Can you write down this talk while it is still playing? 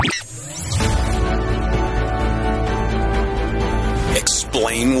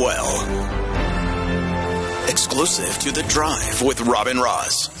playing well. Exclusive to The Drive with Rob and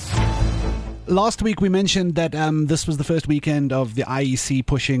Roz. Last week we mentioned that this was the first weekend of the IEC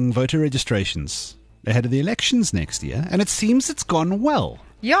pushing voter registrations ahead of the elections next year, and it seems it's gone well.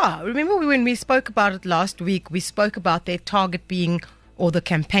 Yeah, remember when we spoke about it last week, we spoke about their target being, or the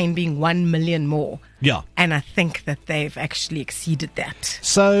campaign being 1 million more. Yeah. And I think that they've actually exceeded that.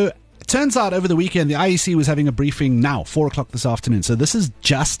 So it turns out over the weekend, the IEC was having a briefing now, 4 o'clock this afternoon. So this is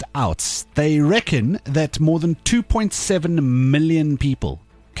just out. They reckon that more than 2.7 million people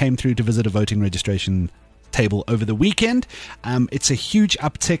came through to visit a voting registration table over the weekend. It's a huge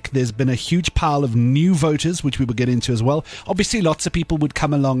uptick. There's been a huge pile of new voters, which we will get into as well. Obviously, lots of people would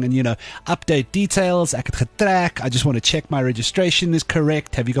come along and, update details. Ek het getrek. I just want to check my registration is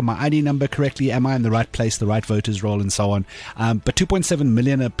correct. Have you got my ID number correctly? Am I in the right place, the right voters roll, and so on. But 2.7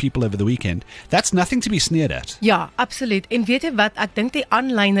 million people over the weekend, that's nothing to be sneered at. Ja, absoluut. En weet jy wat, ek dink die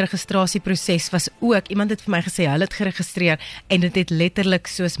aanlyn registrasieproses was ook, iemand het vir my gesê, hulle het geregistreer en dit het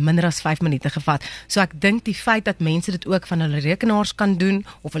letterlik soos minder as 5 minute gevat. So ek dink die feit dat mense dit ook van hulle rekenaars kan doen,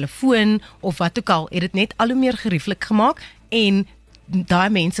 of hulle foon, of wat ook al, het dit net al hoe meer gerieflik gemaak, en daai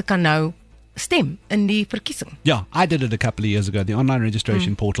mense kan nou stem in die verkiesing. Yeah, I did it a couple of years ago, the online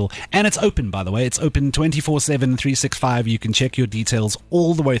registration portal, and it's open, by the way. It's open 24/7, 365. You can check your details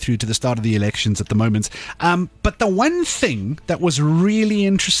all the way through to the start of the elections at the moment. But the one thing that was really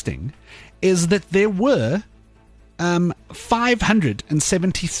interesting is that there were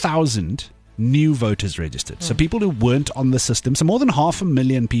 570,000 new voters registered. So people who weren't on the system. So more than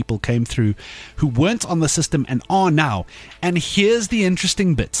 500,000 people came through who weren't on the system and are now. And here's the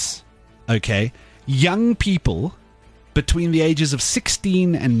interesting bits. Okay, young people between the ages of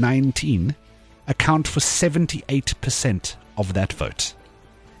 16 and 19 account for 78% of that vote.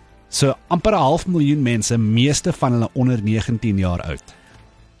 So amper 500,000 mense, meeste van hulle onder 19 jaar oud.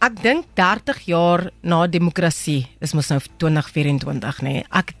 Ek dink 30 jaar na demokrasie, is mos nou 2024, nee.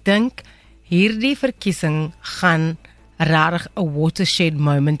 Ek dink hierdie verkiesing gaan rarig 'n watershed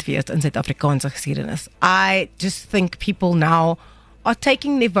moment wees in Suid-Afrikaanse geskiedenis. I just think people now are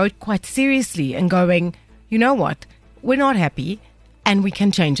taking their vote quite seriously and going, you know what, we're not happy and we can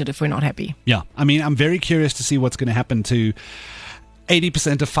change it if we're not happy. Yeah, I mean, I'm very curious to see what's going to happen to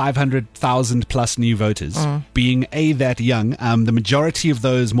 80% of 500,000 plus new voters being that young. The majority of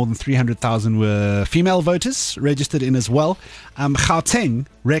those, more than 300,000, were female voters registered in as well. Gauteng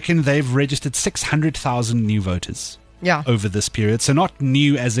reckon they've registered 600,000 new voters over this period. So not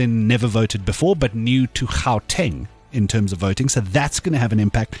new as in never voted before, but new to Gauteng in terms of voting. So that's going to have an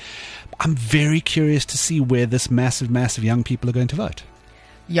impact. I'm very curious to see where this massive young people are going to vote.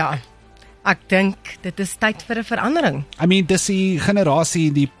 Ja, ek dink dit is tyd vir 'n verandering. I mean, dis die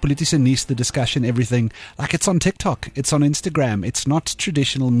generasie, die politiese nuus, the discussion, everything. Like, it's on TikTok, it's on Instagram, it's not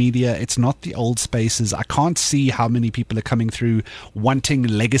traditional media, it's not the old spaces. I can't see how many people are coming through wanting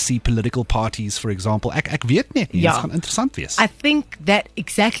legacy political parties, for example. Ek weet net nie, Ja. Dit gaan interessant wees. I think that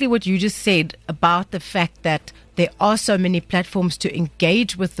exactly what you just said about the fact that there are so many platforms to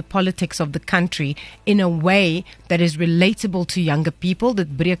engage with the politics of the country in a way that is relatable to younger people,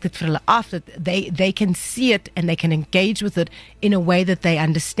 that breek dit vir hulle af, that they can see it and they can engage with it in a way that they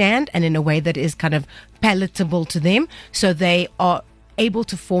understand and in a way that is kind of palatable to them, so they are able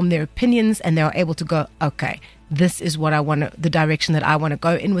to form their opinions and they are able to go, okay, this is what I want to, the direction that I want to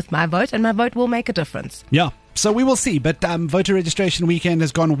go in with my vote, and my vote will make a difference. Yeah. So we will see, but voter registration weekend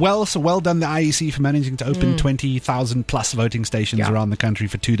has gone well, so well done the IEC for managing to open 20,000 plus voting stations around the country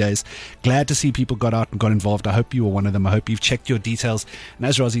for 2 days. Glad to see people got out and got involved. I hope you were one of them. I hope you've checked your details. And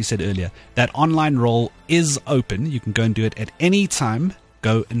as Rosie said earlier, that online roll is open. You can go and do it at any time.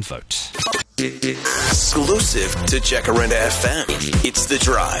 Go and vote. Exclusive to Jacaranda FM. It's The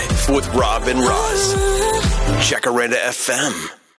Drive with Rob and Roz. Jacaranda FM.